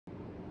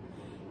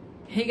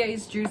Hey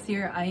guys, Juice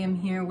here. I am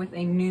here with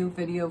a new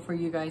video for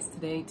you guys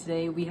today.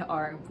 Today we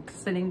are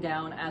sitting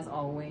down as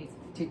always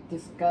to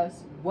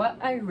discuss what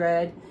I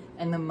read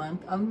in the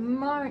month of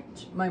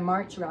March. My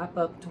March wrap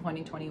up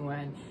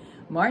 2021.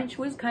 March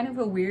was kind of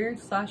a weird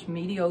 /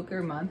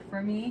 mediocre month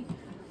for me.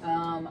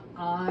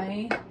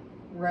 I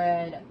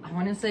read, I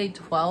want to say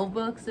 12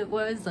 books it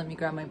was. Let me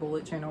grab my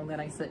bullet journal that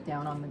I set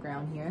down on the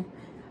ground here.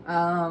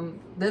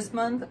 This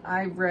month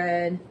I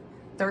read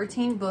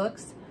 13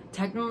 books.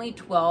 Technically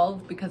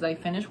 12 because I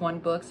finished one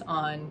book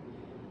on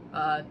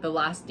the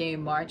last day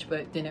of March,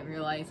 but didn't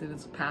realize it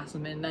was past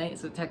midnight,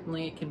 so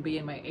technically it can be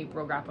in my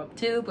April wrap up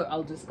too, but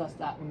I'll discuss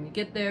that when we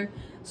get there.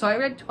 So I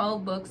read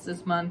 12 books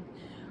this month.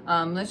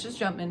 Let's just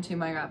jump into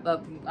my wrap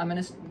up. I'm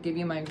gonna give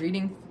you my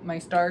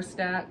star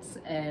stats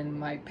and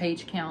my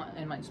page count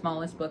and my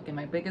smallest book and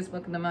my biggest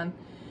book of the month.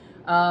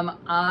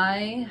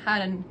 I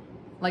had,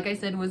 like I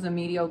said, was a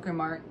mediocre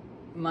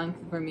month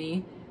for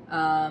me.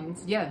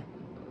 Yeah.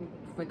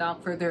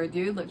 Without further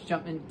ado, let's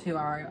jump into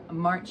our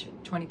March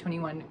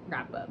 2021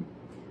 wrap up.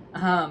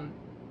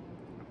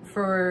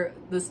 For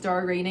the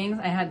star ratings,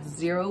 I had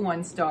 0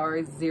 1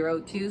 stars,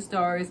 0 2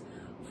 stars,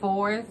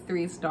 4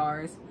 3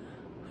 stars,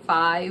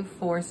 5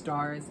 4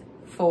 stars,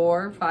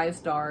 4 5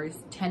 stars.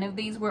 10 of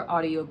these were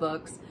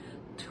audiobooks,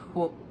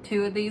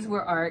 2 of these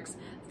were arcs,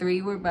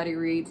 3 were buddy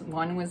reads,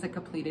 1 was a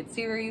completed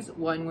series,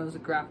 1 was a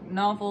graphic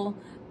novel,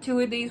 2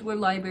 of these were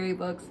library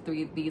books,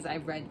 3 of these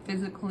I've read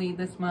physically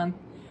this month.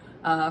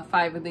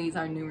 5 of these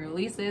are new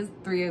releases,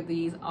 3 of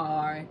these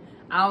are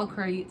owl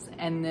crates,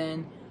 and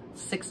then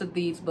 6 of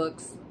these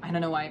books, I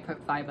don't know why I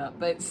put 5 up,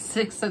 but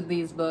 6 of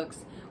these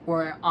books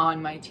were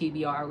on my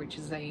TBR, which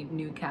is a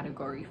new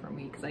category for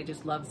me because I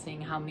just love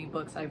seeing how many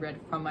books I read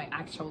from my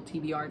actual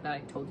TBR that I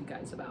told you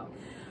guys about.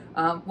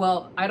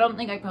 Well, I don't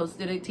think I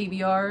posted a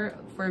TBR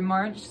for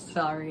March.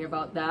 Sorry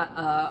about that.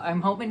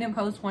 I'm hoping to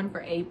post one for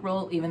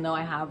April, even though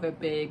I have a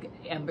big,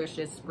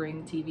 ambitious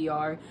spring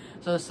TBR.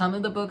 So some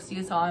of the books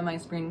you saw in my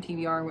spring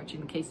TBR, which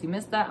in case you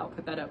missed that, I'll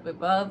put that up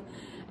above.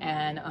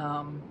 And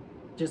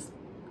just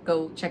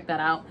go check that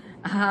out.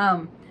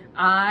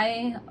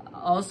 I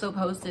also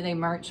posted a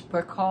March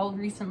book haul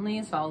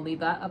recently, so I'll leave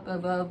that up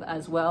above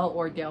as well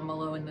or down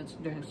below in the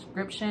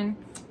description.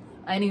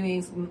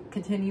 Anyways,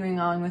 continuing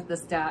on with the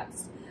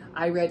stats.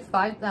 I read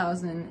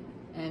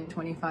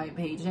 5,025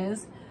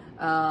 pages.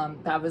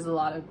 That was a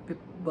lot of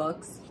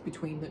books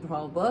between the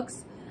 12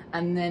 books.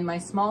 And then my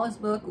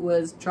smallest book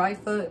was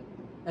Dryfoot,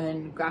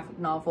 and graphic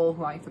novel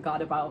who I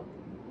forgot about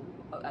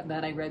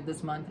that I read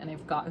this month, and I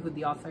forgot who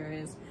the author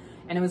is.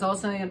 And it was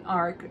also an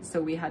arc,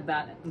 so we had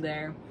that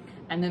there.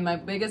 And then my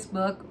biggest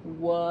book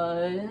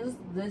was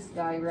this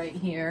guy right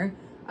here,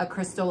 A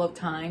Crystal of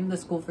Time, The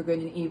School for Good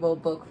and Evil,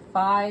 book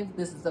 5.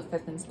 This is the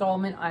 5th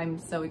installment. I'm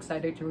so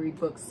excited to read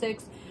book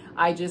 6.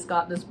 I just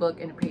got this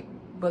book in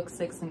book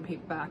 6 in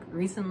paperback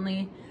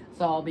recently,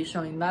 so I'll be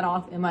showing that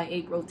off in my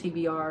April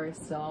TBR.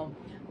 So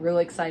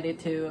really excited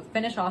to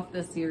finish off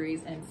this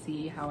series and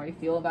see how I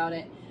feel about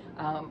it.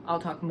 I'll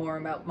talk more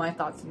about my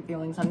thoughts and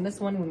feelings on this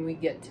one when we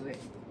get to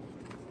it.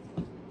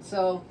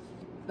 So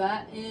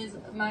that is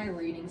my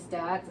reading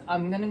stats.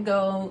 I'm gonna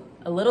go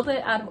a little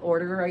bit out of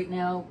order right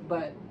now,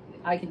 but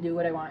I can do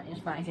what I want.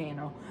 It's my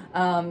channel.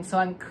 So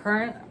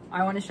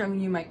I want to show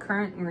you my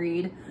current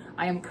read.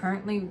 I am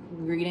currently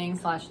reading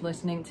 /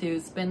 listening to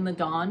Spin the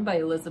Dawn by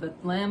Elizabeth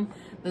Lim.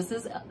 This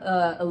is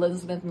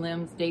Elizabeth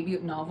Lim's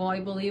debut novel, I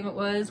believe it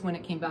was, when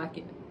it came out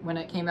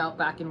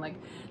back in like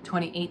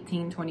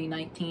 2018,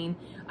 2019.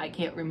 I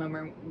can't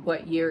remember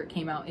what year it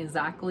came out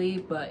exactly,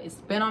 but it's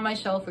been on my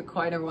shelf for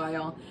quite a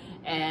while,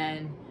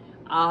 and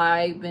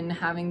I've been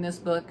having this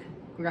book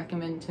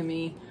recommended to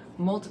me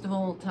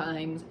multiple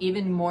times,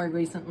 even more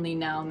recently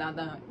now that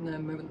the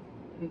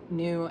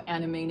new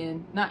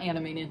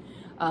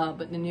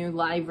but the new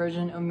live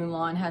version of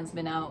Mulan has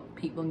been out.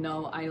 People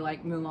know I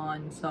like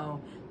Mulan,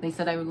 so they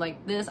said I would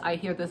like this. I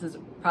hear this is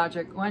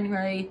Project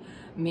Runway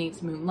meets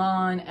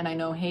Mulan, and I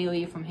know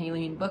Haley from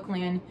Haley in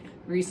Bookland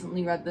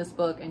recently read this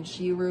book and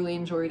she really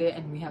enjoyed it,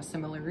 and we have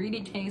similar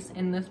reading tastes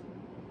in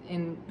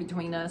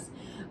between us.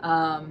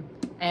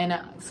 And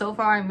so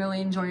far I'm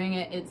really enjoying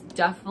it. It's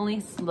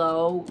definitely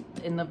slow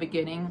in the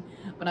beginning,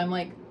 but I'm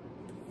like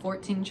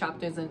 14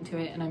 chapters into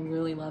it and I'm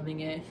really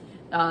loving it.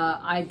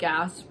 I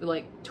gasped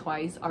like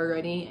twice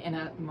already and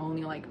I'm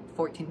only like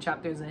 14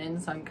 chapters in,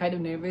 so I'm kind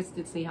of nervous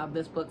to see how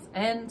this book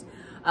ends.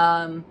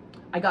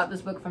 I got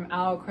this book from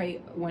Owl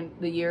Crate when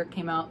the year it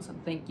came out, so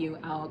thank you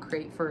Owl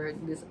Crate for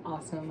this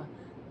awesome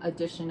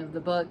edition of the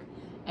book.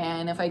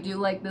 And if I do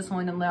like this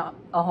one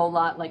a whole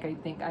lot, like I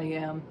think I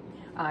am,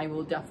 I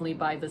will definitely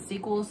buy the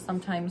sequels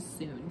sometime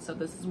soon. So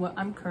this is what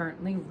I'm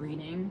currently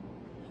reading.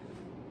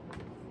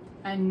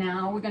 And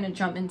now we're going to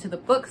jump into the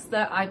books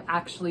that I've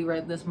actually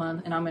read this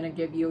month, and I'm going to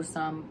give you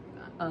some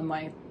of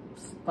my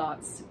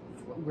thoughts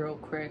real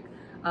quick.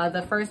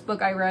 The first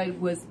book I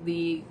read was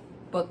the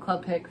book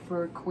club pick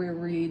for Queer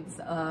Reads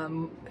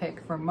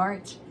pick for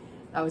March.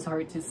 That was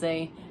hard to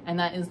say. And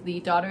that is The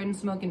Daughter in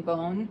Smoke and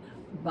Bone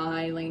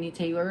by Laini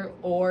Taylor,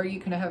 or you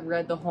could have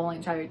read the whole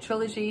entire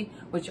trilogy,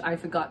 which I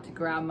forgot to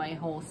grab my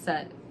whole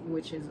set,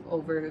 which is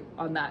over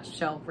on that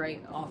shelf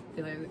right off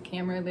the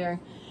camera there.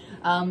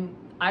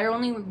 I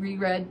only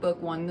reread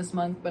book 1 this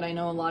month, but I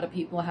know a lot of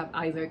people have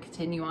either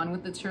continued on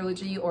with the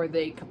trilogy or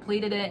they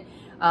completed it.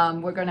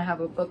 We're going to have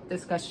a book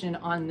discussion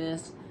on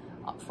this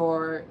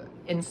for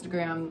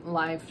Instagram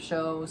live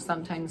show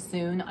sometime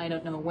soon. I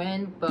don't know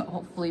when, but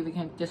hopefully we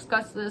can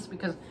discuss this,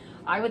 because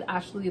I would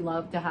actually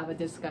love to have a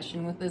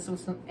discussion with this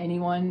with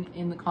anyone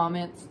in the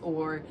comments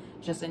or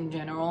just in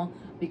general,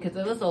 because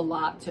there was a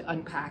lot to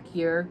unpack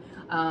here.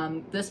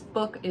 This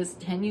book is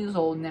 10 years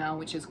old now,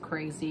 which is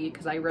crazy,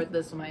 because I read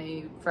this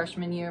my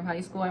freshman year of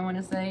high school, I want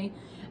to say,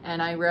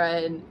 and I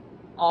read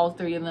all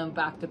 3 of them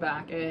back to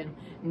back, and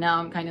now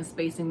I'm kind of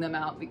spacing them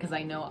out because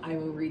I know I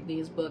will read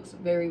these books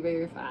very,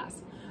 very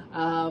fast.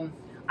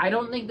 I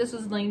don't think this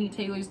is Laini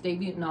Taylor's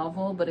debut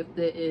novel, but if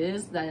it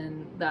is,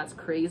 then that's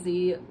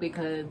crazy,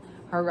 because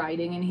her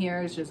writing in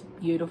here is just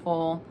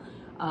beautiful.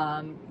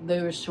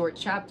 There's short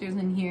chapters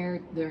in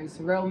here, there's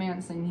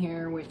romance in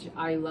here, which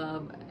I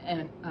love,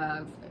 and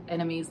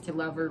enemies to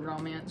lover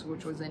romance,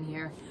 which was in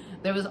here.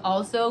 There was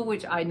also,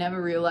 which I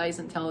never realized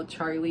until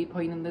Charlie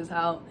pointed this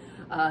out,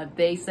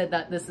 they said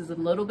that this is a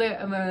little bit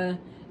of a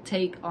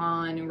take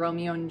on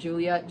Romeo and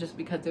Juliet, just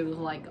because there was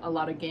like a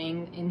lot of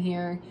gang in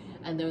here,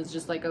 and there was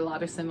just like a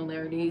lot of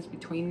similarities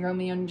between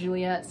Romeo and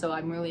Juliet. So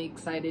I'm really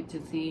excited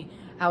to see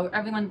how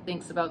everyone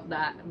thinks about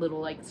that little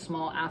like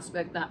small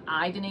aspect that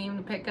I didn't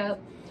even pick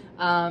up.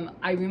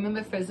 I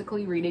remember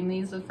physically reading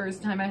these the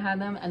first time I had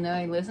them, and then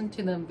I listened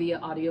to them via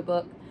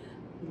audiobook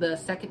the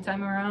second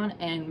time around,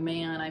 and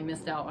man, I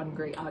missed out on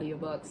great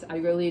audiobooks. I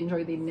really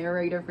enjoyed the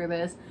narrator for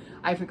this.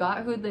 I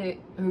forgot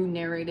who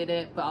narrated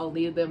it, but I'll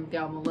leave them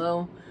down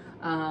below.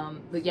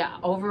 But yeah,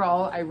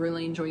 overall, I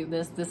really enjoyed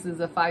this. This is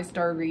a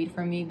 5-star read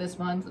for me this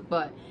month,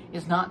 but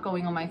it's not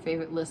going on my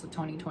favorite list of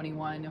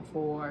 2021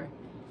 for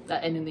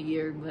the end of the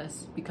year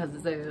list, because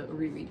it's a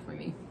reread for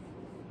me.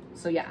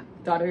 So yeah,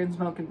 Daughter in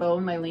Smoke and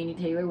Bone by Laini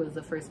Taylor was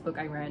the first book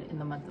I read in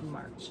the month of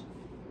March.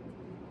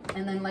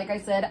 And then, like I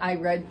said, I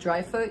read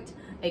Dryfoot,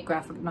 a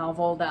graphic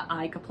novel that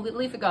I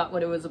completely forgot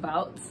what it was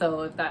about.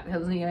 So if that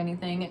tells you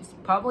anything, it's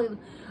probably,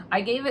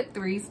 I gave it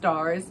 3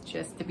 stars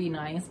just to be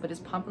nice, but it's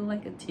probably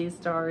like a 2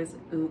 stars,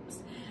 oops.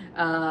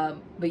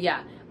 But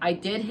yeah, I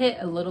did hit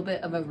a little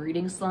bit of a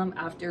reading slump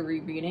after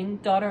rereading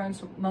Daughter in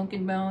Smoke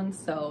and Bone.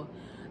 So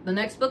the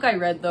next book I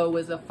read though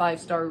was a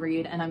 5-star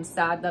read, and I'm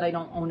sad that I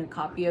don't own a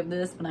copy of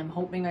this, but I'm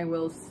hoping I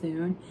will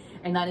soon.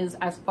 And that is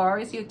As Far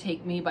As You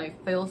Take Me by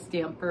Phil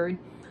Stanford.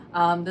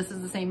 This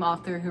is the same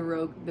author who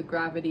wrote The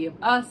Gravity of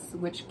Us,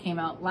 which came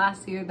out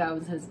last year. That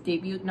was his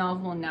debut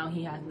novel, and now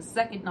he has his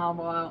second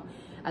novel out,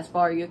 As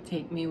Far As You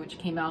Take Me, which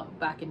came out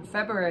back in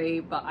February,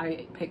 but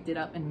I picked it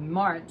up in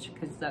March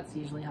because that's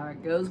usually how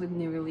it goes with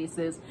new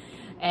releases.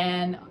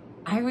 And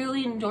I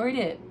really enjoyed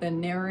it. The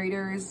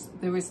narrators,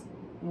 there was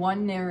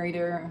one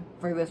narrator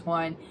for this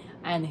one,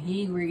 and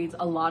he reads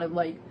a lot of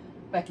like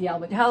Becky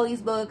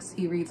Albertalli's books.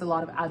 He reads a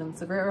lot of Adam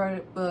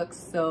Severa books,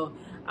 so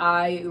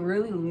I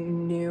really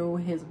knew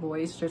his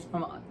voice just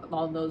from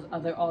all those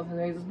other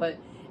authors, but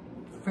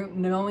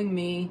from knowing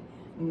me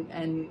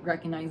and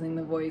recognizing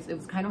the voice, it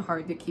was kind of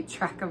hard to keep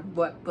track of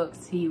what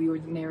books he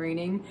was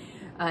narrating,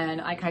 and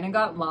I kind of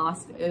got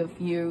lost a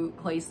few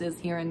places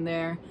here and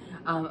there.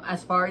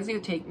 As Far As You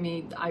Take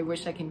Me, I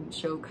wish I can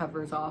show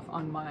covers off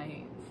on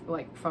my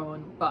like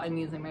phone, but I'm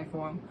using my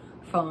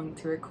phone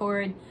to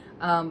record.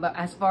 But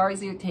As Far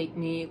As You Take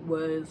Me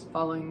was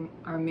following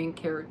our main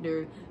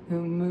character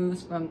who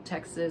moves from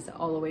Texas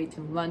all the way to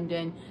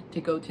London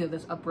to go to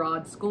this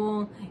abroad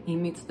school. He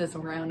meets this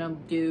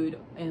random dude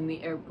in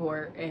the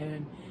airport,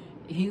 and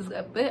he's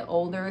a bit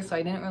older, so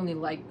I didn't really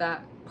like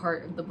that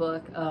part of the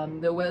book.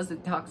 There was a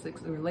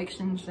toxic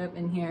relationship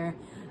in here.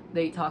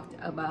 They talked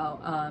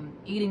about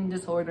eating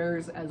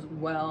disorders as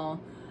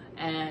well,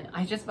 and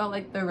I just felt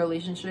like the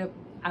relationship,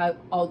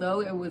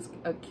 although it was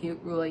a cute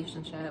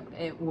relationship,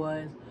 it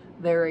was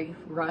very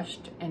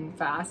rushed and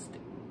fast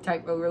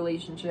type of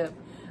relationship.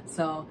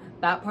 So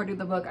that part of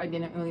the book I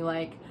didn't really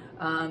like.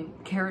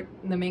 The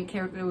main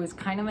character was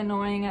kind of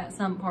annoying at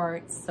some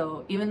parts,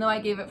 so even though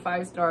I gave it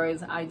 5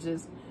 stars, I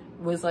just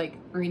was like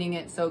reading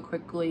it so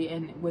quickly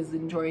and was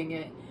enjoying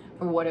it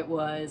for what it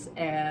was.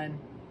 And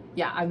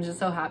yeah, I'm just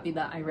so happy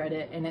that I read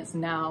it, and it's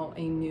now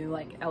a new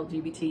like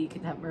LGBT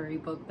contemporary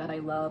book that I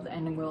love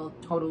and will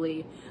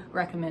totally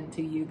recommend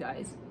to you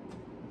guys.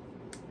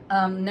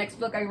 Next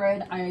book I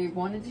read, I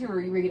wanted to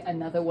reread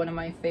another one of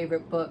my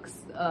favorite books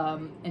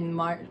in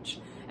March,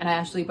 and I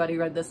actually buddy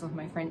read this with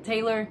my friend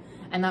Taylor,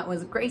 and that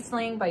was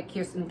Graceling by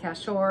Kirsten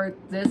Cashore.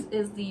 This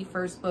is the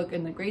first book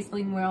in the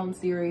Graceling Realm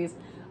series.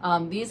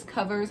 These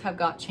covers have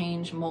got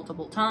changed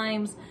multiple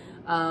times.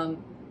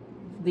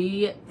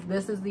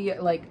 This is the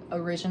like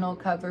original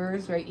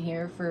covers right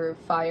here for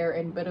Fire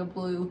and Bitter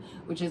Blue,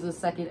 which is the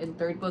second and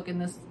third book in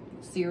this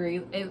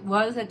series. It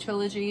was a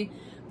trilogy,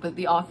 but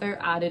the author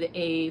added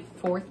a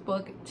 4th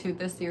book to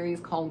this series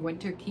called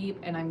Winter Keep,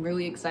 and I'm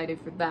really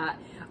excited for that.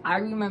 I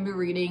remember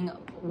reading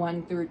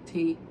 1 through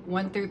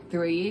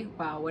 3.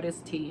 Wow, what is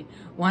T?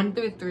 1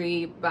 through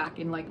 3 back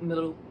in like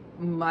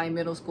my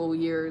middle school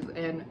years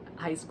and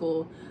high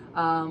school.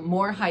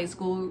 More high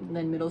school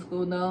than middle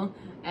school though.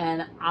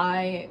 And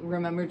I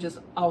remember just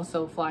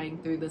also flying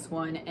through this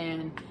one,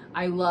 and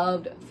I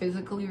loved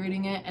physically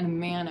reading it. And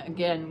man,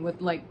 again,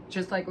 with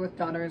just like with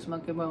Daughter's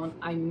Monkey Bone,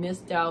 I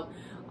missed out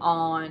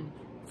on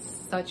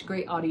such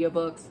great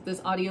audiobooks. This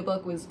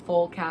audiobook was a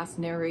full cast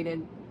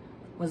narrated.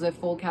 So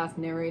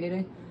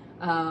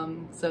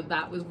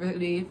that was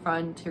really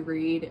fun to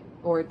read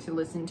or to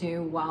listen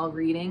to while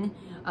reading.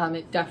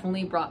 It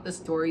definitely brought the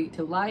story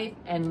to life,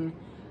 and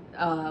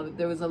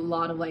there was a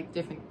lot of like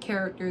different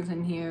characters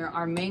in here.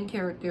 Our main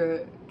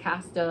character,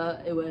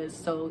 Casta, it was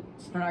so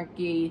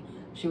snarky.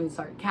 She was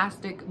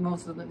sarcastic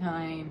most of the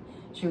time.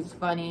 She was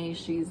funny.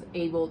 She's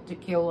able to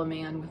kill a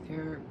man with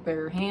her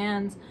bare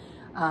hands.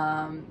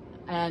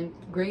 And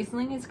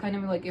Graceling is kind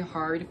of like a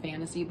hard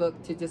fantasy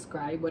book to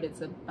describe what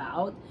it's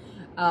about.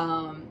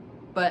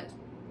 But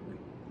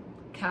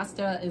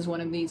Casta is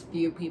one of these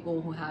few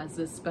people who has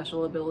this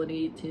special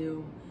ability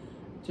to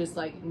just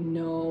like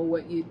know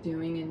what you're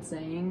doing and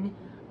saying.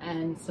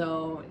 And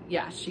so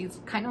yeah, she's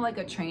kind of like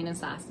a trained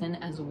assassin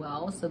as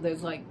well. So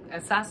there's like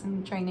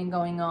assassin training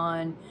going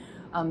on.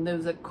 There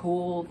was a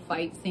cool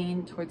fight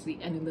scene towards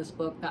the end of this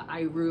book that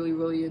I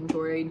really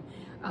enjoyed.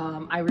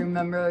 I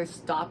remember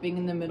stopping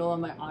in the middle of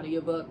my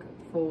audiobook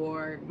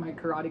for my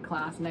karate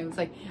class, and I was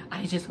like,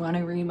 I just want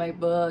to read my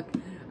book.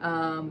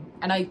 And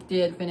I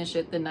did finish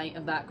it the night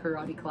of that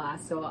karate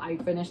class. So I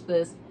finished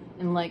this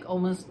in like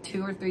almost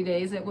 2 or 3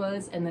 days it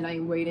was, and then I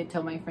waited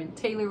till my friend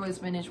Taylor was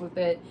finished with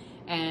it,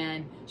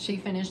 and she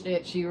finished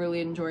it. She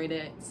really enjoyed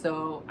it.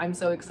 So I'm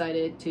so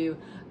excited to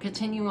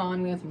continue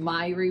on with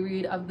my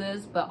reread of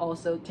this, but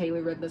also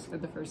Taylor read this for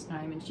the first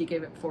time and she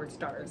gave it 4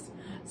 stars.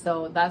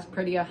 So that's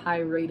pretty a high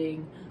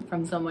rating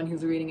from someone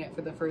who's reading it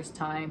for the first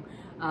time.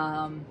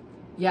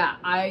 Yeah,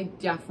 I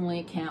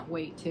definitely can't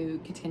wait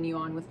to continue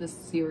on with this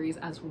series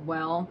as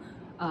well.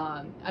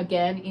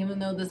 Again, even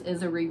though this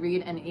is a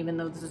reread and even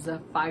though this is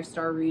a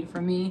 5-star read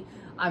for me,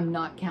 I'm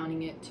not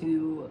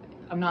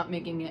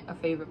making it a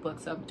favorite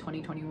books of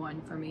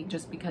 2021 for me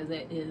just because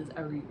it is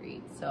a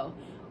reread. So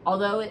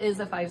although it is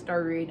a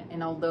 5-star read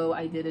and although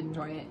I did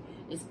enjoy it,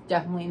 it's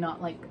definitely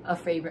not like a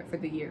favorite for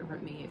the year for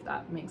me, if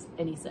that makes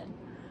any sense.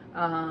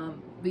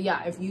 But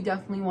yeah, if you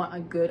definitely want a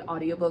good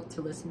audiobook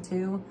to listen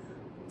to,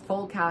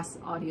 full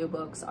cast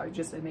audiobooks are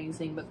just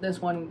amazing. But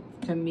this one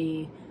to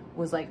me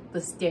was like the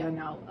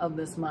standout of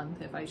this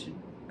month if I should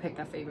pick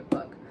a favorite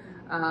book.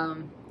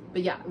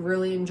 But yeah,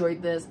 really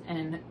enjoyed this,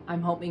 and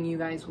I'm hoping you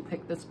guys will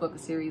pick this book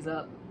series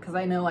up because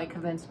I know I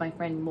convinced my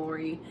friend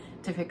Lori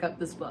to pick up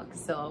this book.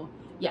 So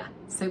yeah,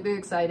 super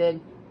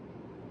excited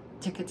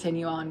to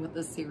continue on with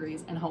this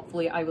series, and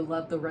hopefully I will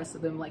love the rest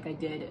of them like I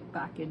did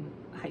back in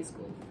high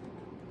school.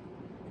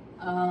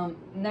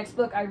 Next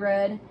book I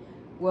read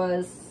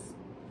was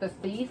The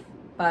Thief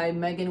by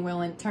Megan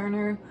Willant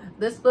Turner.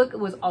 This book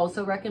was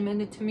also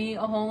recommended to me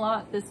a whole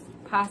lot this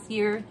past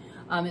year.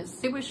 It's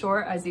super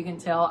short, as you can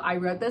tell. I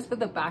read this for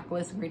the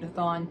backlist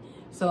readathon,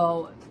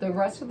 so the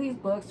rest of these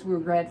books were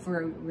read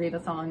for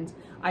readathons.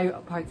 I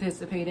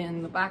participated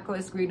in the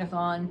backlist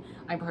readathon.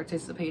 I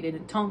participated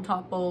in Tome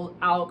Topple,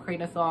 Owl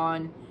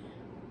Createathon,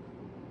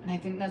 and I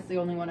think that's the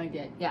only one I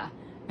did. Yeah.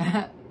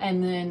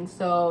 And then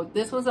so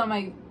this was on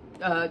my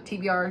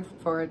TBR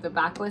for the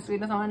backlist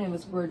readathon. It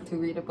was to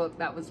read a book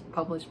that was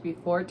published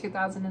before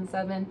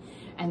 2007,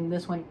 and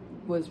this one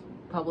was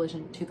published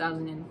in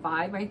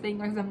 2005, I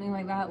think, or something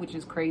like that, which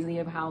is crazy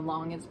of how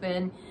long it's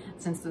been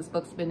since this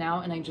book's been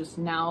out, and I just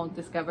now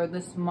discovered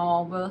this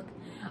small book.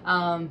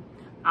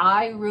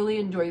 I really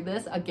enjoyed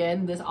this.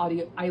 Again,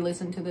 I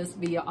listened to this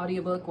via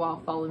audiobook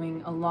while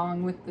following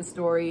along with the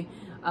story.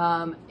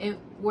 It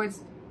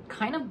was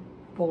kind of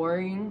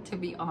boring, to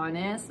be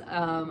honest.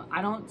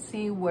 I don't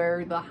see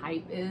where the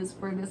hype is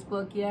for this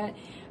book yet.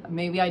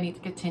 Maybe I need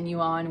to continue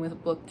on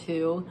with book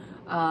 2.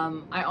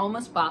 I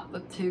almost bought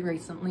book 2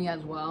 recently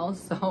as well,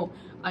 so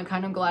I'm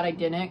kind of glad I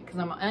didn't because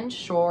I'm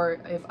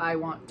unsure if I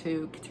want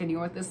to continue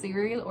with the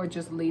series or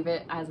just leave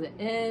it as it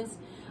is.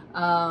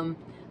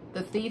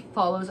 The Thief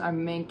follows our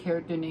main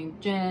character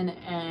named Jen,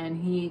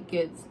 and he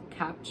gets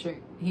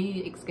captured. He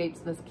escapes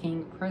this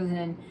king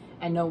prison,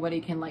 and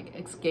nobody can like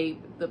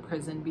escape the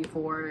prison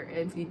before.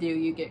 If you do,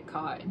 you get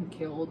caught and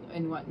killed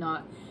and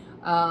whatnot.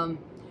 I'm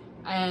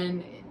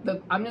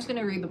just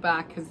gonna read the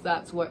back because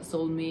that's what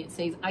sold me. It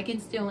says, I can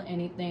steal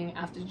anything.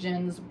 After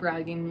Jen's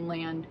bragging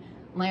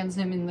lands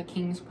him in the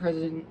king's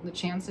prison, the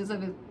chances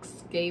of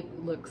escape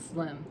look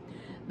slim.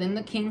 Then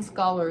the king's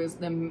scholars,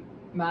 the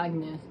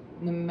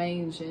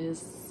mages,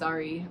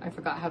 sorry, I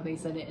forgot how they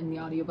said it in the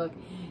audiobook,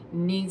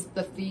 needs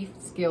the thief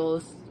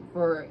skills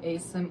for a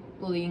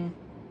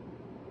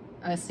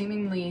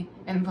seemingly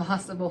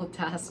impossible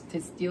task to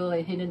steal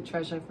a hidden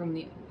treasure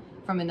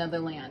from another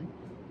land.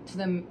 To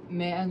the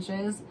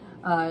mages,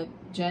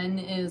 Jen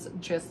is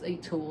just a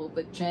tool,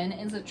 but Jen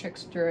is a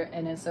trickster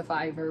and a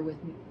survivor with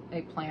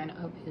a plan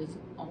of his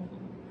own.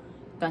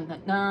 Dun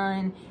dun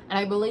dun. And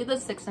I believe the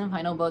 6th and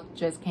final book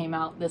just came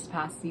out this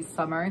past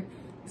summer.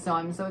 So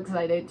I'm so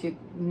excited to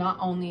not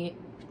only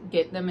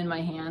get them in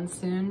my hands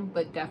soon,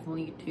 but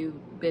definitely to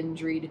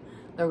binge read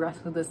the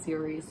rest of the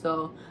series.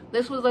 So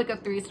this was like a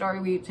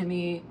 3-star read to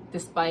me,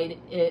 despite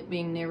it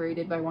being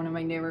narrated by one of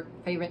my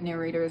favorite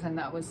narrators, and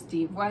that was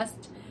Steve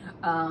West.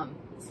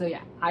 So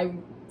yeah, I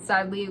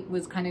sadly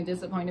was kind of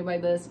disappointed by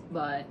this,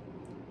 but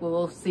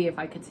we'll see if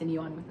I continue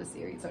on with the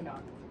series or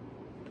not.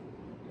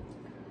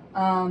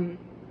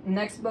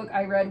 Next book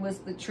I read was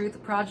The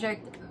Truth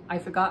Project. I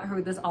forgot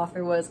who this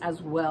author was as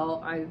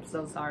well. I'm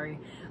so sorry.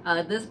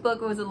 This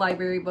book was a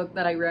library book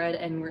that I read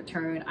and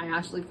returned. I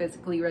actually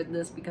physically read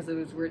this because it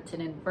was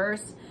written in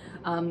verse.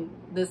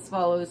 This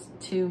follows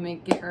 2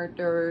 main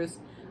characters.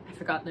 I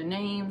forgot their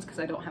names because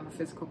I don't have a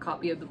physical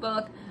copy of the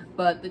book.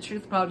 But The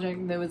Truth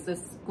Project, there was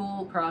this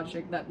school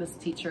project that this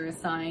teacher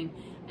assigned,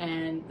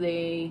 and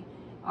they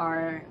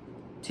are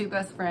 2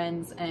 best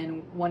friends,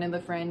 and one of the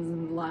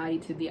friends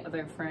lied to the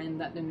other friend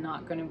that they're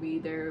not going to be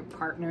their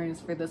partners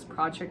for this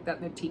project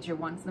that the teacher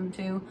wants them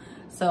to.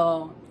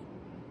 So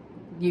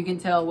you can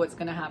tell what's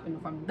going to happen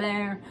from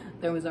there.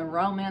 There was a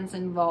romance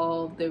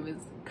involved. There was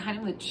kind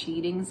of a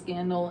cheating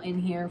scandal in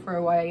here for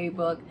a YA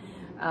book.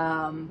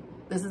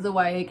 This is a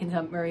YA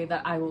contemporary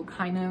that I will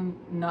kind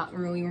of not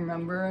really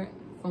remember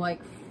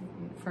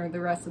for the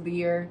rest of the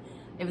year.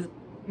 It was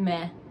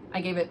meh.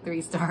 I gave it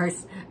 3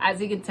 stars.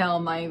 As you can tell,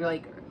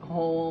 my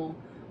whole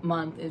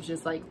month is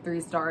just like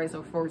 3 stars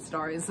or 4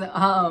 stars.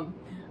 But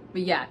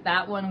yeah,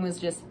 that one was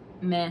just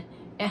meh.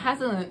 It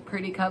has a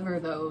pretty cover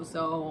though,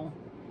 so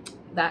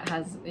that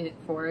has it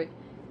for it.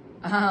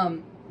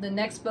 The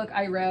next book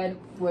I read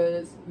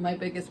was my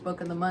biggest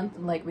book of the month,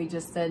 like we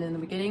just said in the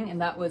beginning,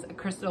 and that was A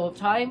Crystal of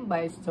Time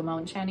by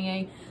Simone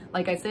Chanier.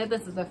 Like I said,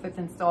 this is the 5th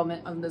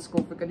installment of the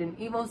School for Good and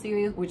Evil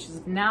series, which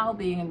is now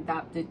being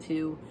adapted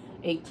to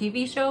a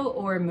TV show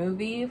or a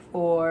movie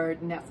for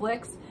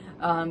Netflix.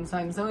 So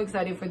I'm so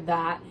excited for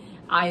that.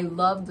 I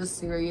love the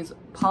series.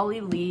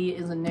 Polly Leigh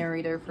is a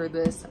narrator for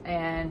this,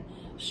 and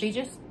she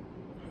just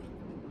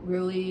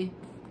really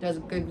does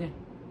a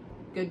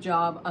good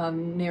job of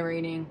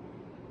narrating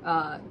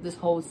this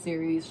whole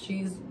series.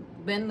 She's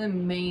been the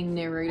main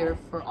narrator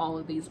for all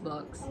of these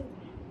books.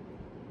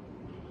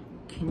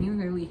 Can you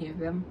really hear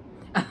them?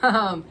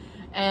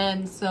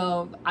 And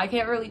so I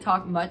can't really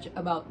talk much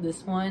about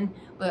this one,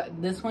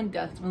 but this one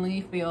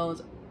definitely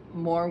feels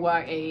more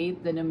YA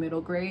than a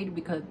middle grade,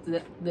 because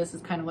this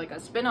is kind of like a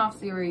spin-off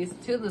series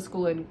to the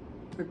School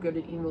for Good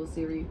and Evil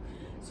series.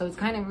 So it's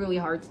kind of really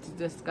hard to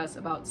discuss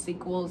about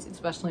sequels,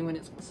 especially when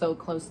it's so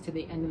close to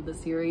the end of the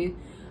series.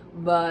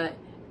 But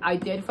I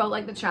did felt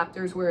like the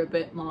chapters were a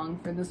bit long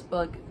for this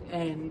book,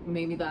 and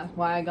maybe that's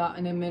why I got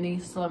in a mini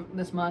slump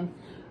this month.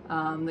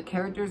 The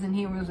characters in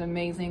here was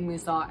amazing. We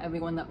saw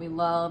everyone that we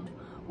loved.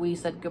 We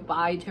said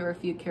goodbye to a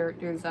few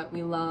characters that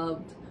we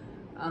loved.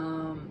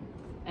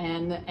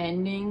 And the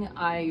ending,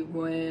 I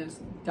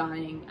was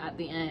dying at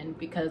the end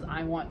because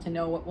I want to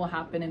know what will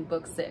happen in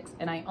book 6.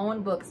 And I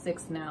own book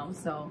 6 now,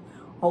 so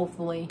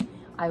hopefully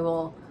I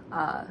will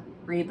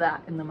read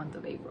that in the month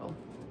of April.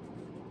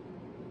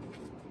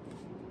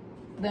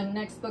 The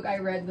next book I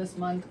read this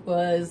month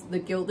was The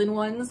Gilded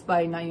Ones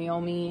by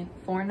Naomi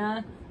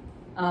Forna.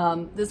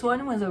 This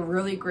one was a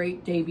really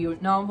great debut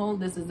novel.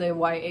 This is a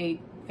YA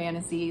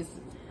fantasies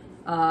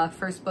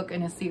first book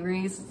in a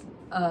series.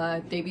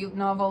 Debut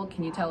novel.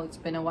 Can you tell it's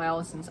been a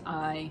while since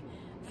I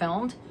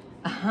filmed?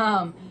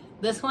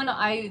 This one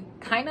I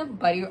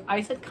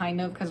said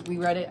kind of because we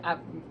read it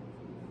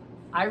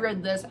I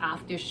read this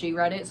after she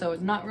read it, so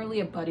it's not really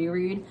a buddy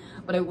read,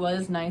 but it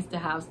was nice to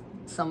have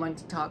someone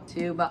to talk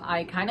to. But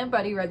I kind of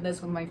buddy read this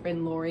with my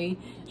friend Lori.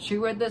 She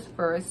read this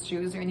first. She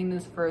was reading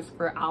this first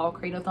for Owl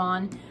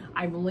Crate-a-thon.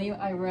 I believe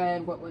I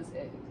read, what was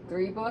it,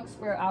 3 books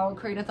for Owl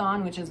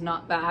Crate-a-thon, which is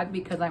not bad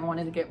because I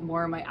wanted to get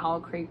more of my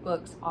Owl Crate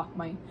books off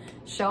my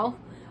shelf.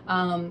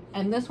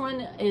 And this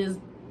one is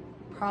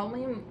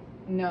probably,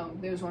 no,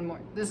 there's one more.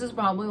 This is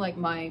probably like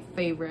my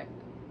favorite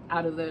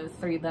out of the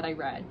 3 that I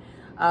read.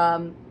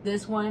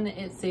 This one,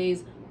 it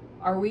says,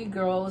 are we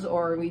girls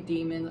or are we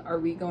demons? Are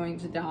we going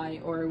to die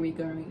or are we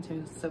going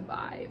to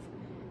survive?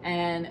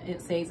 And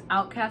it says,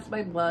 outcast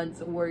by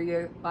bloods,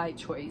 warrior by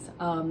choice.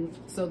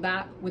 So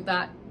that, with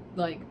that,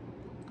 like,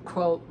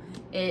 quote,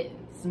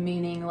 it's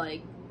meaning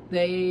like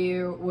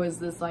there was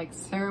this like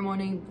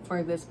ceremony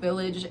for this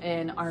village,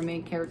 and our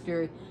main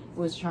character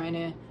was trying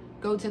to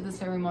go to the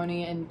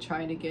ceremony and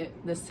try to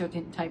get this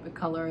certain type of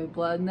color of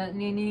blood that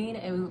they need.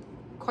 It was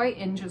quite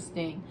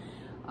interesting.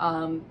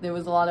 There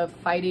was a lot of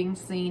fighting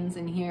scenes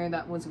in here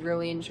that was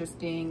really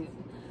interesting.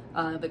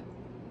 The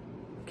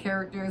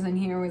characters in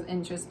here was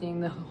interesting.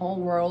 The whole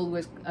world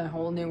was a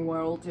whole new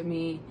world to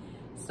me.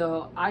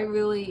 So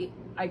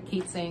I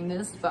keep saying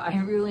this, but I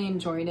really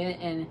enjoyed it,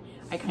 and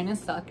I kind of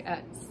suck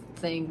at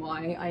saying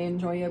why I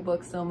enjoy a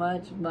book so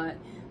much, but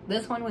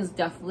this one was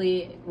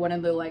definitely one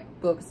of the like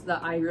books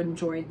that I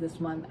enjoyed this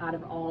month out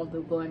of all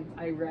the ones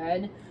I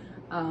read.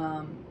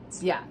 So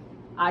yeah,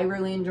 I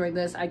really enjoyed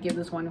this. I give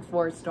this one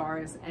 4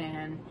 stars,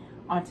 and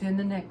on to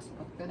the next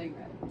book that I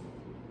read.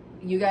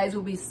 You guys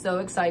will be so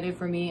excited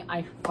for me.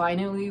 I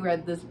finally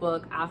read this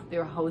book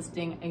after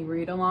hosting a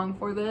read-along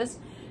for this,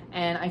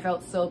 and I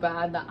felt so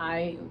bad that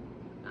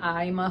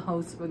I'm a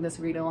host for this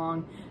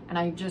read-along, and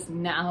I just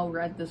now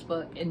read this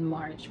book in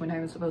March when I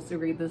was supposed to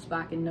read this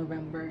back in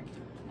November.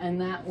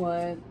 And that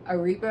was A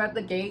Reaper at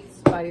the Gates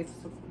by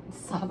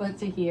Saba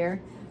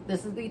Tahir.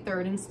 This is the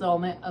third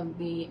installment of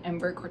the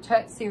Ember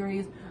Quartet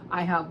series.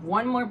 I have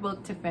one more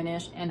book to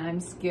finish, and I'm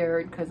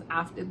scared because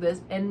after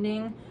this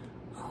ending,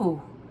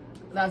 whew,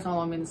 that's all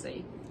I'm going to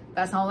say.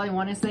 That's all I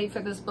want to say for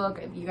this book.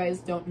 If you guys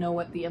don't know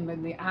what the Ember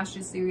and the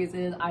Ashes series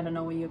is, I don't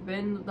know where you've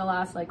been the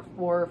last like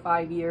 4 or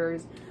 5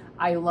 years.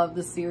 I love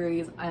the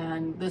series,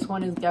 and this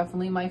one is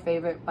definitely my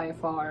favorite by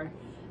far.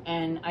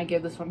 And I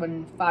give this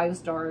one 5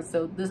 stars.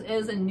 So this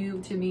is a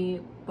new to me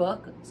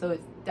book, so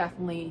it's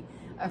definitely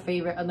a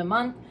favorite of the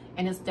month,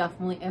 and it's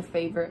definitely a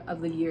favorite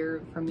of the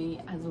year for me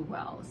as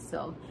well.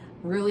 So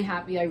really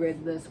happy I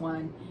read this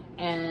one.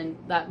 And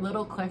that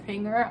little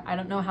cliffhanger, I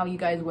don't know how you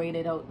guys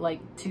waited out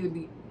like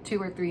 2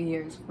 or 3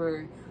 years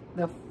for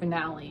the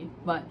finale,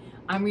 but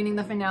I'm reading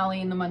the finale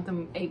in the month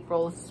of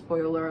April,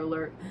 spoiler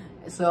alert.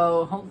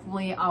 So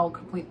hopefully I'll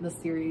complete the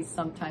series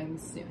sometime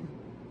soon.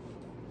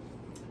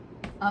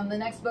 The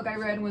next book I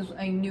read was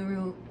a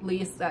new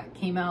release that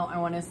came out, I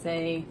want to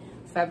say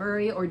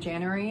February or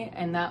January,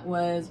 and that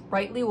was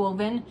Brightly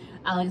Woven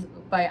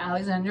by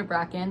Alexandra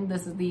Bracken.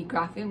 This is the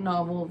graphic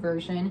novel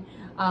version.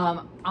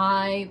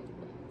 I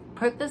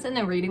put this in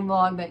a reading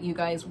vlog that you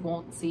guys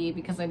won't see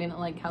because I didn't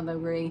like how that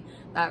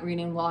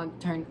reading vlog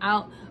turned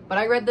out, but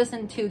I read this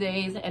in 2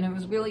 days and it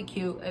was really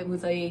cute. It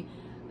was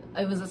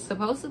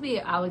supposed to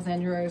be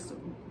Alexandra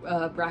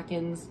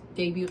Bracken's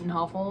debut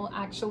novel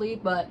actually,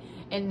 but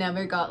it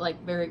never got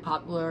like very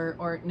popular,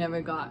 or it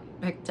never got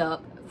picked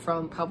up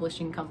from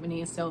publishing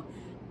companies. So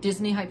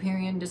Disney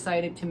Hyperion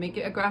decided to make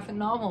it a graphic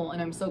novel,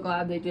 and I'm so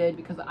glad they did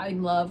because I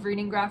love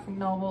reading graphic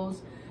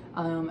novels.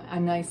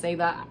 And I say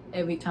that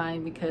every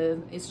time because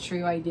it's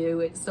true, I do.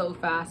 It's so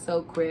fast,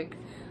 so quick.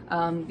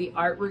 The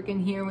artwork in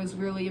here was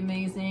really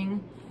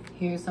amazing.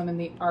 Here's some of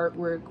the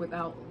artwork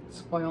without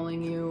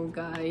spoiling you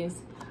guys.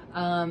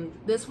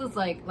 This was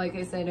like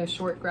I said, a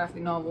short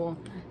graphic novel,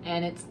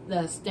 and it's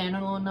the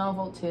standalone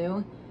novel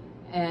too.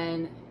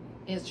 And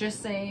it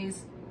just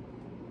says,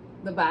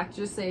 the back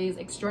just says,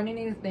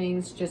 extraordinary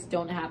things just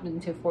don't happen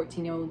to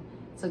 14-year-old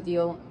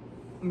Sadil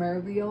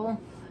Merville,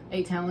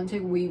 a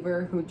talented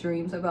weaver who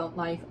dreams about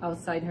life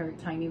outside her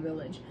tiny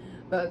village.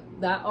 But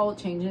that all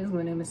changes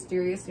when a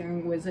mysterious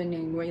young wizard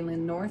named Waylon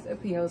North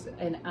appears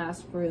and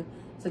asks for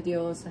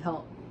Sadil's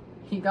help.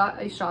 He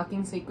got a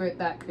shocking secret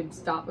that could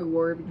stop a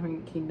war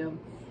between kingdoms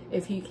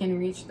if he can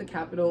reach the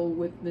capital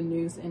with the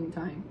news in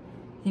time.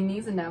 He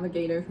needs a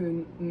navigator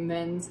who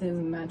mends his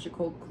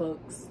magical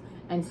cloaks,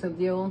 and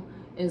Sadil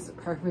is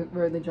perfect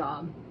for the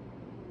job.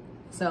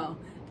 So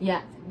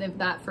yeah, if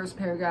that first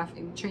paragraph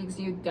intrigues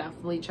you,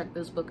 definitely check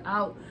this book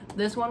out.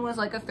 This one was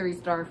like a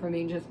 3-star for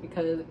me just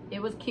because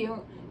it was cute,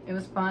 it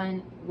was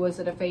fun. Was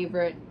it a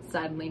favorite?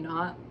 Sadly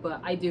not,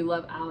 but I do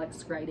love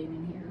Alex writing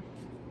in here.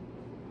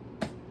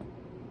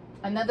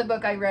 Another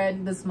book I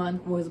read this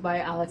month was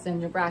by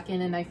Alexandra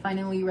Bracken, and I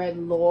finally read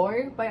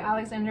Lore by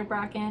Alexandra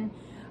Bracken.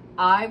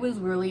 I was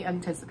really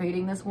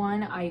anticipating this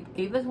one. I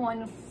gave this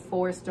one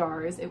 4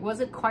 stars. It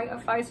wasn't quite a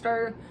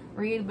 5-star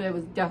read, but it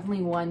was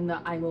definitely one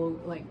that I will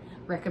like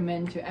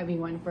recommend to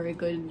everyone for a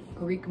good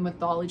Greek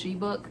mythology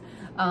book.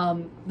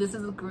 This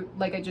is,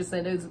 like I just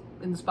said, is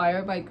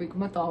inspired by Greek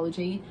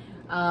mythology.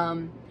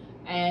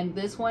 And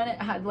this one, it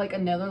had like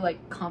another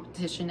like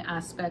competition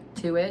aspect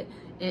to it.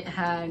 It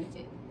had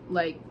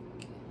like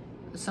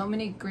so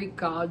many Greek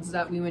gods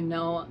that we would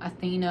know.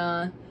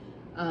 Athena,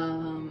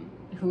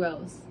 who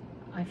else?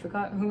 I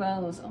forgot who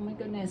else. Oh my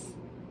goodness.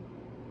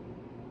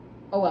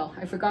 Oh well,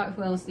 I forgot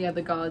who else the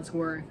other gods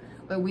were.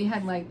 But we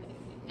had like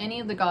any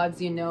of the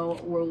gods you know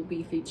will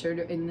be featured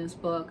in this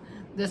book.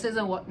 This is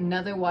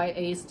another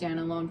YA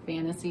standalone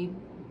fantasy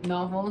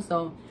novel.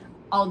 So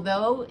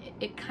although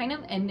it kind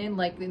of ended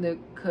like there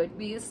could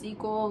be a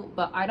sequel,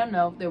 but I don't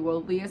know if there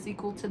will be a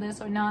sequel to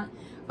this or not.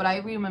 But I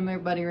remember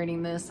buddy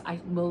reading this. I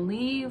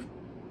believe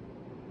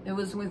it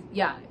was with,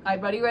 yeah, I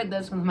buddy read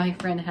this with my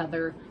friend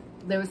Heather.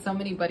 There were so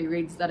many buddy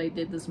reads that I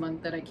did this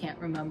month that I can't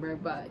remember,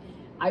 but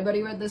I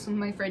buddy read this with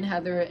my friend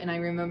Heather, and I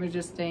remember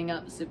just staying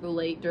up super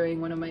late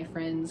during one of my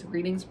friend's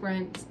reading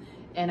sprints,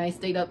 and I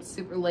stayed up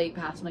super late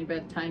past my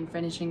bedtime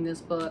finishing this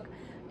book,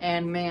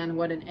 and man,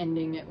 what an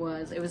ending it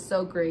was. It was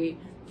so great.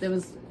 There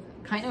was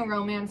kind of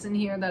romance in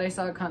here that I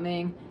saw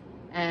coming,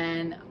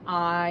 and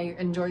I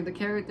enjoyed the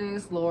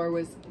characters. Lore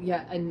was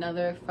yet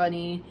another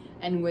funny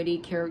and witty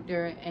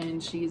character,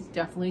 and she's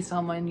definitely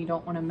someone you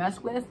don't want to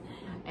mess with,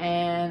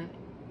 and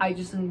I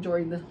just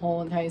enjoyed the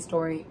whole entire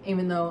story,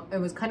 even though it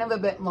was kind of a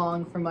bit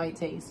long for my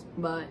taste.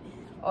 But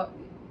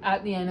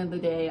at the end of the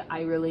day,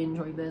 I really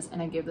enjoyed this, and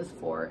I give this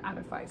 4 out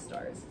of 5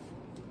 stars.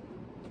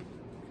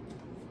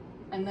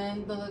 And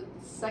then the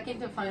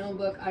second to final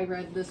book I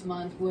read this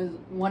month was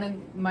one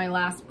of my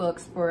last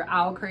books for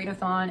Owl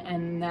Create-a-thon,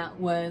 and that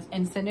was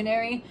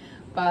Incendiary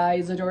by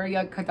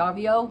Zadoria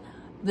Cadavio.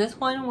 This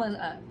one was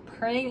a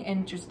pretty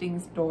interesting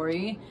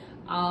story.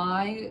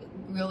 I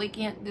really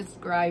can't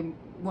describe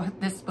what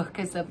this book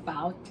is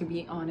about, to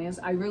be honest.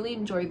 I really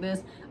enjoyed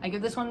this. I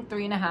give this one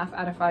 3.5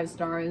 out of 5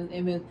 stars.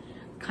 It was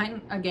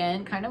kind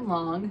of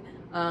long,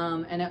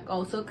 and it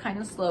also kind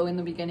of slow in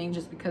the beginning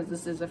just because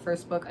this is the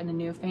first book in a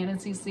new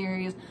fantasy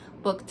series.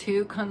 Book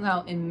 2 comes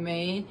out in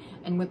May,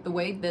 and with the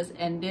way this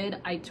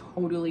ended, I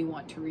totally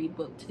want to read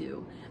book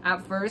 2.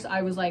 At first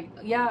I was like,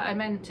 yeah,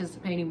 I'm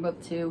anticipating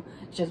book 2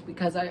 just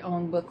because I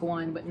own book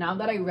 1, but now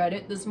that I read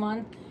it this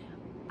month,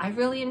 I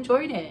really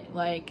enjoyed it.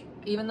 Like,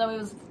 even though it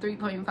was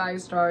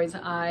 3.5 stars,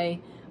 I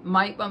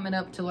might bump it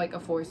up to like a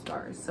 4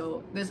 stars.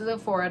 So this is a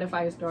 4 out of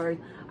 5 stars.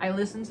 I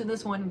listened to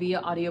this one via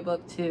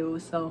audiobook too,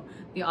 so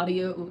the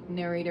audio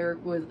narrator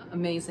was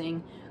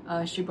amazing.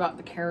 She brought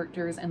the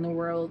characters and the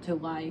world to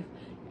life,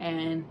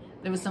 and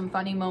there was some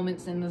funny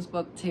moments in this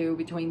book too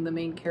between the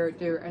main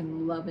character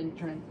and love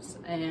interest.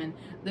 And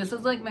this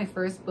was like my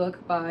first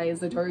book by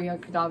Zadoria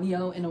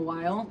Cadavio in a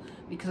while,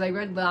 because I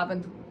read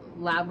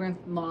Labyrinth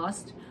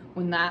Lost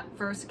when that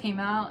first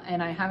came out,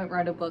 and I haven't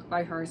read a book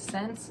by her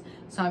since,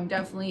 so I'm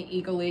definitely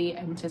eagerly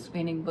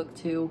anticipating book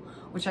 2,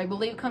 which I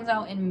believe comes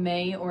out in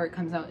May or it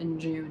comes out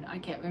in June. I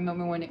can't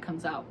remember when it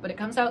comes out, but it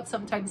comes out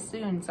sometime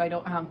soon, so I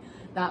don't have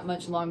that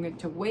much longer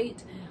to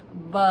wait.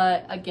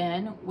 But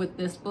again, with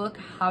this book,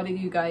 how did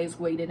you guys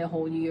waited a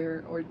whole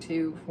year or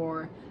 2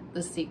 for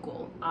the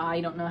sequel?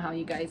 I don't know how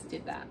you guys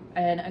did that.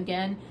 And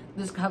again,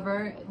 this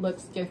cover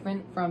looks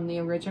different from the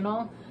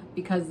original,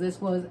 because this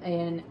was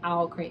an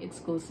Owl Crate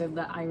exclusive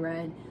that I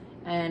read,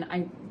 and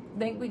I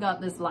think we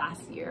got this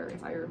last year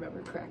if I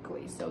remember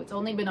correctly. So it's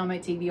only been on my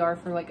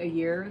TBR for like a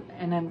year,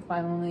 and I'm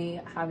finally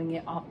having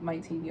it off my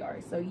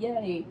TBR, so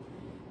yay.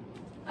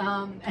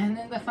 And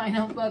then the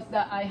final book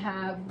that I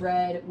have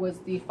read was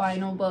the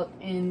final book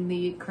in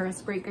the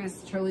Curse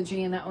Breakers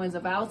trilogy, and that was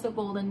A Vow So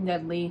Bold and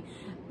Deadly.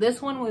 This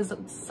one was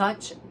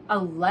such a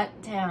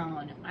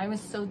letdown. I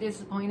was so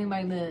disappointed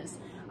by this.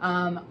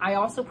 I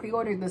also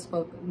pre-ordered this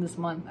book this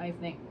month, I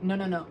think.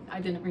 No, I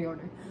didn't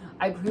pre-order.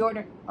 I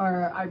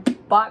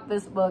bought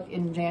this book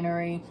in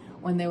January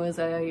when there was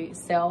a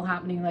sale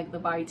happening, like the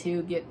buy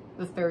 2 get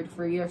the 3rd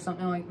free or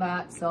something like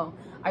that. So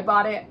I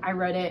bought it, I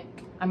read it.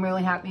 I'm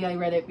really happy I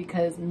read it,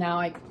 because now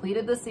I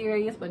completed the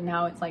series, but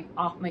now it's like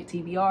off my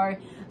TBR,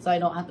 so I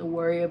don't have to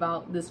worry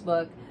about this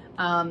book.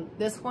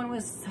 This one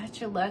was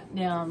such a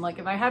letdown. Like,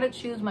 if I had to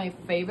choose my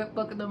favorite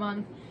book of the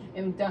month,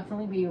 it would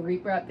definitely be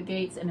Reaper at the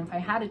Gates, and if I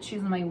had to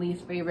choose my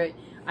least favorite,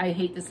 I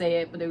hate to say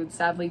it, but it would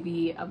sadly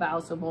be A Vow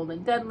So Bold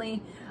and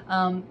Deadly.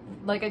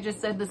 Like I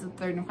just said, this is the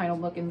 3rd and final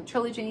book in the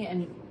trilogy,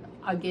 and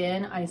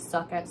again, I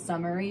suck at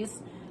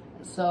summaries,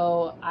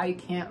 so I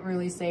can't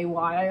really say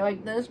why I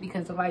like this,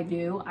 because if I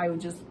do, I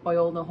would just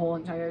spoil the whole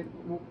entire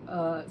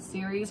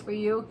series for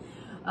you.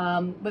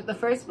 But the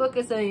first book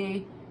is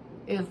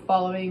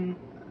following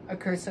A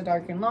Curse So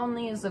Dark and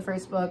Lonely is the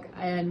first book,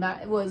 and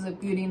that was a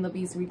Beauty and the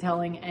Beast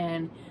retelling,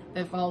 and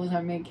that follows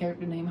our main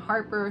character named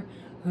Harper,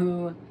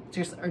 who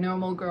just a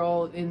normal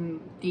girl in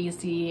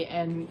DC,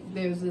 and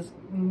there's this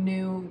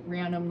new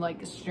random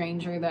like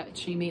stranger that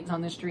she meets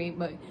on the street,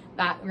 but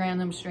that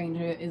random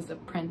stranger is the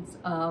Prince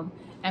of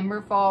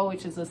Emberfall,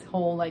 which is this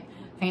whole like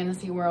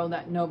fantasy world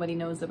that nobody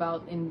knows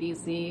about in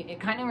DC. It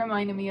kind of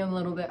reminded me a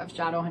little bit of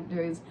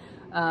Shadowhunters,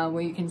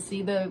 where you can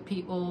see the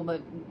people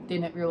but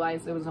didn't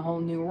realize there was a whole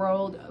new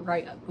world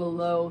right up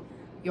below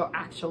your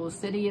actual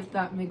city, if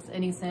that makes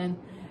any sense.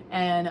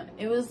 And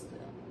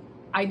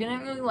I didn't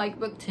really like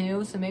book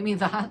 2, so maybe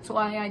that's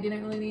why I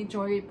didn't really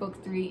enjoy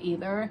book 3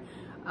 either.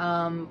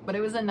 But it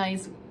was a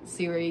nice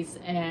series,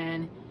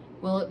 and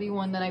will it be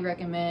one that I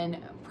recommend?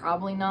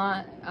 Probably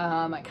not.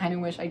 I kind of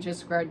wish I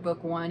just read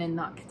book 1 and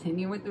not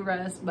continue with the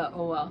rest, but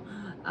oh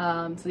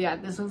well. So yeah,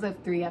 this was a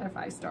 3 out of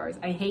 5 stars.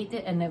 I hate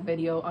to end the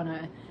video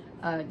on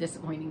a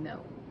disappointing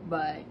note,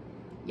 but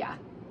yeah,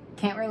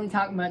 can't really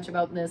talk much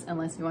about this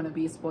unless you want to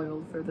be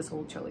spoiled for this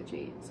whole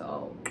trilogy.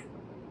 So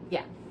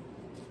yeah,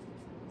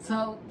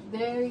 so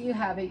there you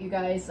have it, you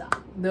guys.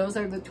 Those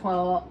are the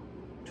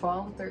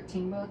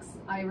 13 books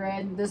I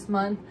read this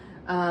month.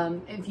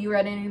 If you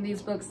read any of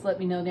these books, let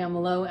me know down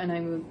below, and I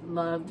would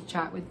love to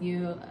chat with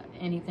you.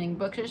 Anything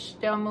bookish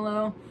down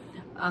below.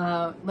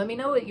 Let me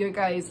know what your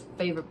guys'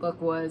 favorite book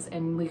was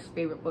and least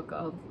favorite book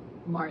of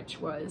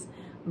March was.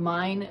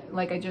 Mine,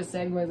 like I just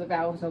said, was A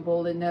Vow So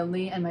Bold and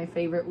Deadly, and my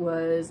favorite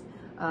was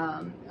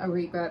A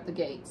Reaper at the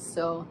Gates.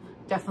 So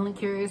definitely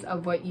curious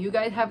of what you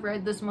guys have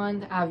read this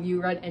month. Have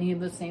you read any of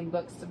the same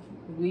books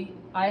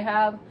I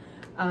have?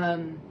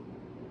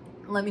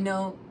 Let me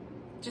know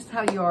just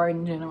how you are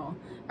in general.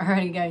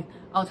 Alrighty guys,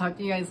 I'll talk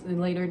to you guys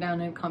later down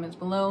in the comments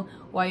below.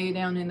 While you're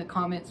down in the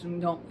comments,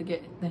 don't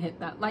forget to hit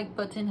that like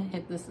button,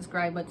 hit the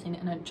subscribe button,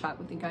 and I'll chat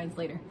with you guys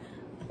later.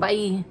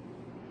 Bye!